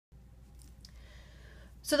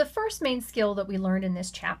So the first main skill that we learned in this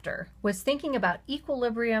chapter was thinking about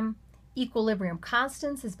equilibrium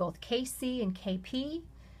constants as both Kc and Kp,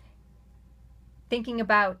 thinking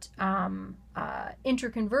about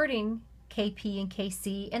interconverting Kp and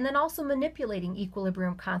Kc, and then also manipulating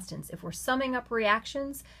equilibrium constants. If we're summing up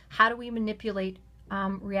reactions, how do we manipulate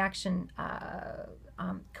reaction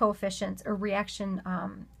coefficients or reaction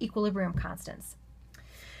equilibrium constants?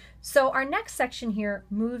 So our next section here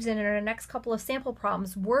moves in, and our next couple of sample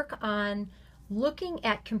problems work on looking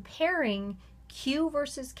at comparing Q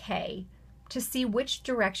versus K to see which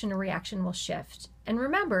direction a reaction will shift. And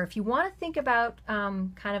remember, if you want to think about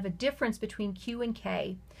kind of a difference between Q and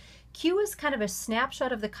K, Q is kind of a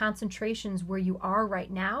snapshot of the concentrations where you are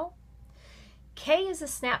right now. K is a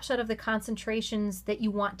snapshot of the concentrations that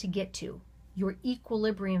you want to get to, your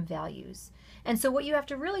equilibrium values. And so what you have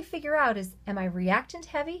to really figure out is, am I reactant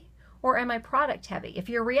heavy or am I product heavy? If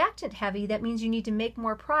you're reactant heavy, that means you need to make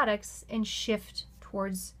more products and shift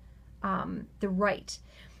towards the right.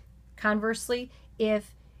 Conversely,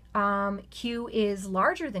 if Q is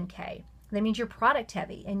larger than K, that means you're product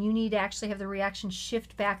heavy and you need to actually have the reaction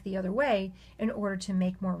shift back the other way in order to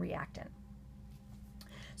make more reactant.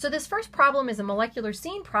 So this first problem is a molecular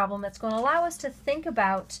scene problem that's going to allow us to think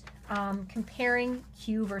about comparing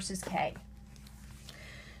Q versus K.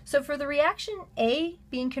 So for the reaction A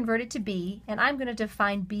being converted to B, and I'm going to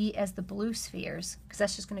define B as the blue spheres because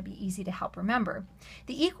that's just going to be easy to help remember.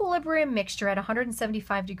 The equilibrium mixture at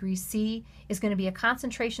 175 degrees C is going to be a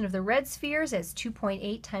concentration of the red spheres as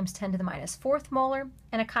 2.8 times 10 to the minus 4th molar,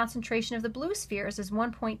 and a concentration of the blue spheres as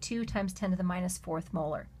 1.2 times 10 to the minus 4th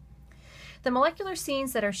molar. The molecular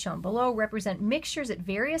scenes that are shown below represent mixtures at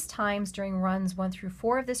various times during runs 1 through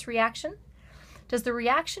 4 of this reaction. Does the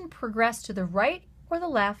reaction progress to the right or the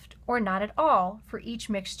left, or not at all, for each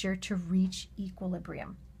mixture to reach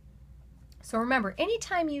equilibrium? So remember,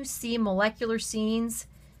 anytime you see molecular scenes,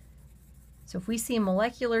 so if we see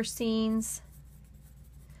molecular scenes,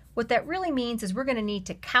 what that really means is we're going to need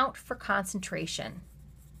to count for concentration.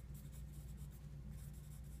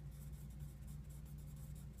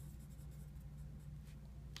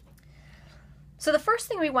 So the first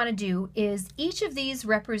thing we want to do is each of these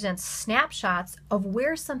represents snapshots of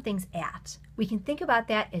where something's at. We can think about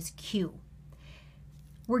that as Q.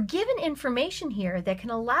 We're given information here that can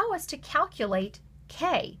allow us to calculate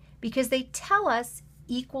K because they tell us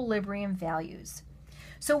equilibrium values.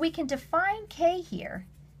 So we can define K here.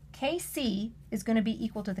 Kc is going to be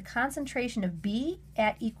equal to the concentration of B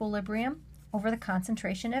at equilibrium over the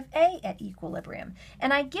concentration of A at equilibrium.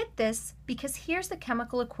 And I get this because here's the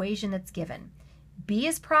chemical equation that's given. B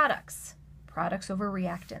is products over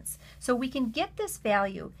reactants. So we can get this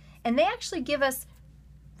value, and they actually give us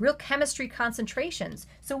real chemistry concentrations.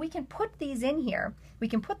 So we can put these in here. We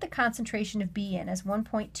can put the concentration of B in as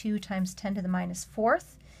 1.2 times 10 to the minus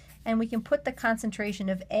 4th, and we can put the concentration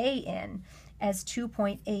of A in as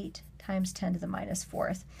 2.8 times 10 to the minus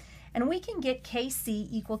 4th. And we can get Kc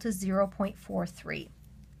equal to 0.43.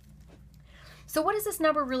 So what does this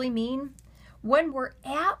number really mean? When we're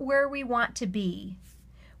at where we want to be,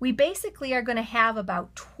 we basically are going to have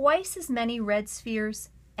about twice as many red spheres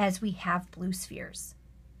as we have blue spheres,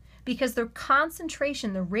 because the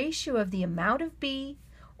concentration, the ratio of the amount of B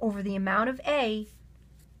over the amount of A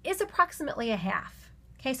is approximately a half.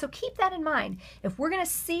 Okay, so keep that in mind. If we're going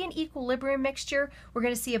to see an equilibrium mixture, we're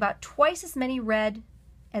going to see about twice as many red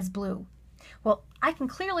as blue. Well, I can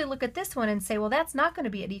clearly look at this one and say, well, that's not going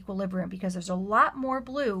to be at equilibrium because there's a lot more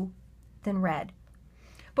blue than red.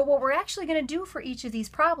 But what we're actually going to do for each of these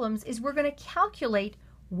problems is we're going to calculate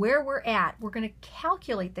where we're at. We're going to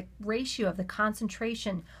calculate the ratio of the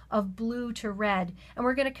concentration of blue to red, and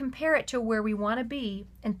we're going to compare it to where we want to be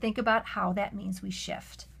and think about how that means we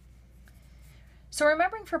shift. So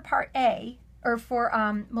remembering for part A, or for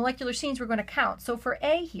molecular scenes, we're going to count. So for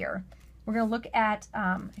A here, we're going to look at,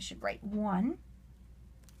 I should write 1.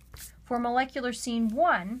 For molecular scene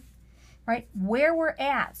 1, right, where we're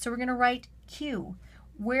at. So we're going to write Q.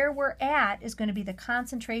 Where we're at is going to be the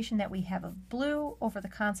concentration that we have of blue over the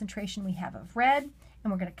concentration we have of red.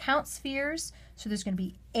 And we're going to count spheres. So there's going to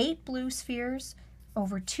be 8 blue spheres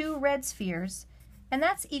over 2 red spheres, and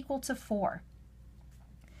that's equal to 4.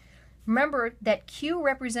 Remember that Q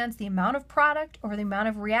represents the amount of product over the amount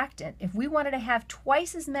of reactant. If we wanted to have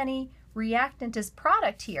twice as many reactant as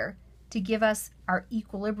product here to give us our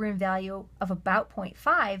equilibrium value of about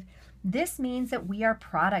 0.5, this means that we are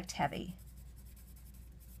product heavy.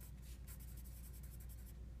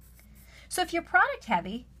 So if you're product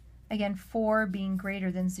heavy, again 4 being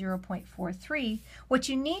greater than 0.43, what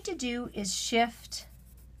you need to do is shift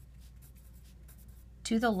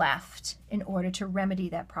to the left in order to remedy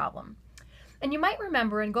that problem. And you might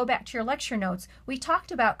remember, and go back to your lecture notes, we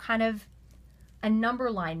talked about kind of a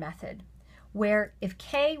number line method, where if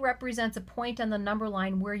K represents a point on the number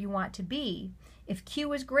line where you want to be, if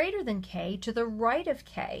Q is greater than K, to the right of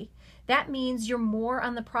K, that means you're more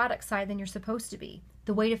on the product side than you're supposed to be.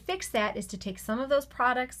 The way to fix that is to take some of those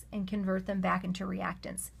products and convert them back into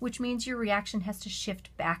reactants, which means your reaction has to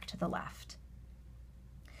shift back to the left.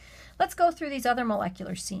 Let's go through these other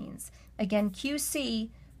molecular scenes. Again, QC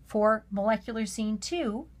for molecular scene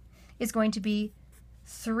 2 is going to be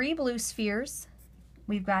 3 blue spheres.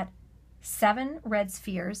 We've got 7 red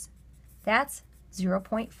spheres. That's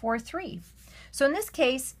 0.43. So in this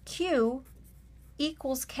case, Q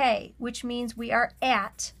equals K, which means we are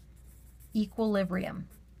at equilibrium.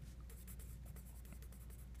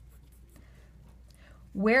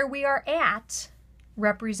 Where we are at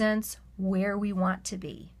represents where we want to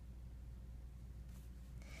be.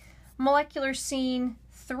 Molecular scene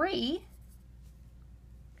 3,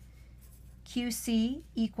 QC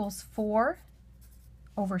equals 4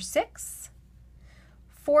 over 6.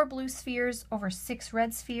 4 blue spheres over 6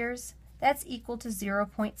 red spheres, that's equal to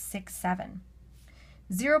 0.67.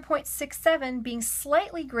 0.67 being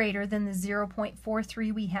slightly greater than the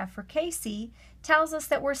 0.43 we have for KC tells us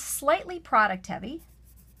that we're slightly product heavy.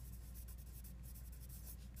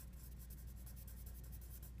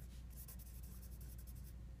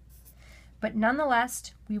 But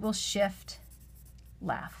nonetheless, we will shift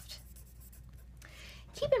left.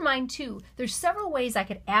 Keep in mind too, there's several ways I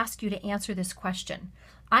could ask you to answer this question.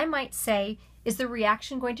 I might say, is the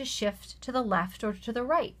reaction going to shift to the left or to the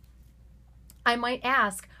right? I might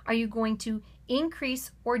ask, are you going to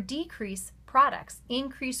increase or decrease products,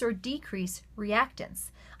 increase or decrease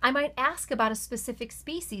reactants? I might ask about a specific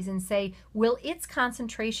species and say, will its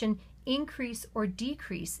concentration increase or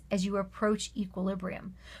decrease as you approach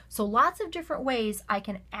equilibrium? So lots of different ways I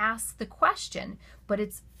can ask the question, but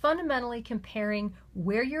it's fundamentally comparing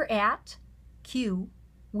where you're at, Q,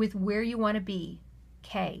 with where you want to be,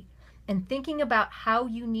 K, and thinking about how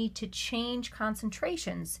you need to change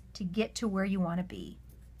concentrations to get to where you want to be.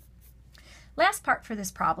 Last part for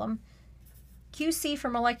this problem, QC for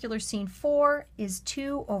molecular scene 4 is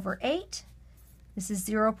 2 over 8. This is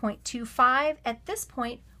 0.25. At this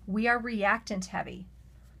point, we are reactant heavy.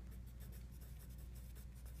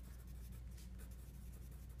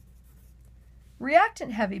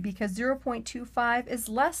 Reactant heavy because 0.25 is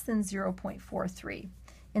less than 0.43.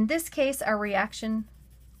 In this case, our reaction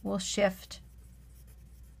will shift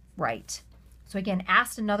right. So again,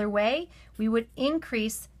 asked another way, we would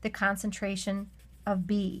increase the concentration of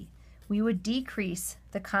B. We would decrease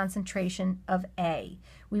the concentration of A.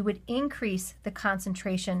 We would increase the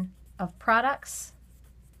concentration of products.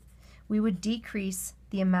 We would decrease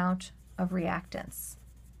the amount of reactants.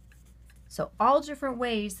 So all different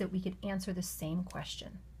ways that we could answer the same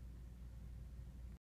question.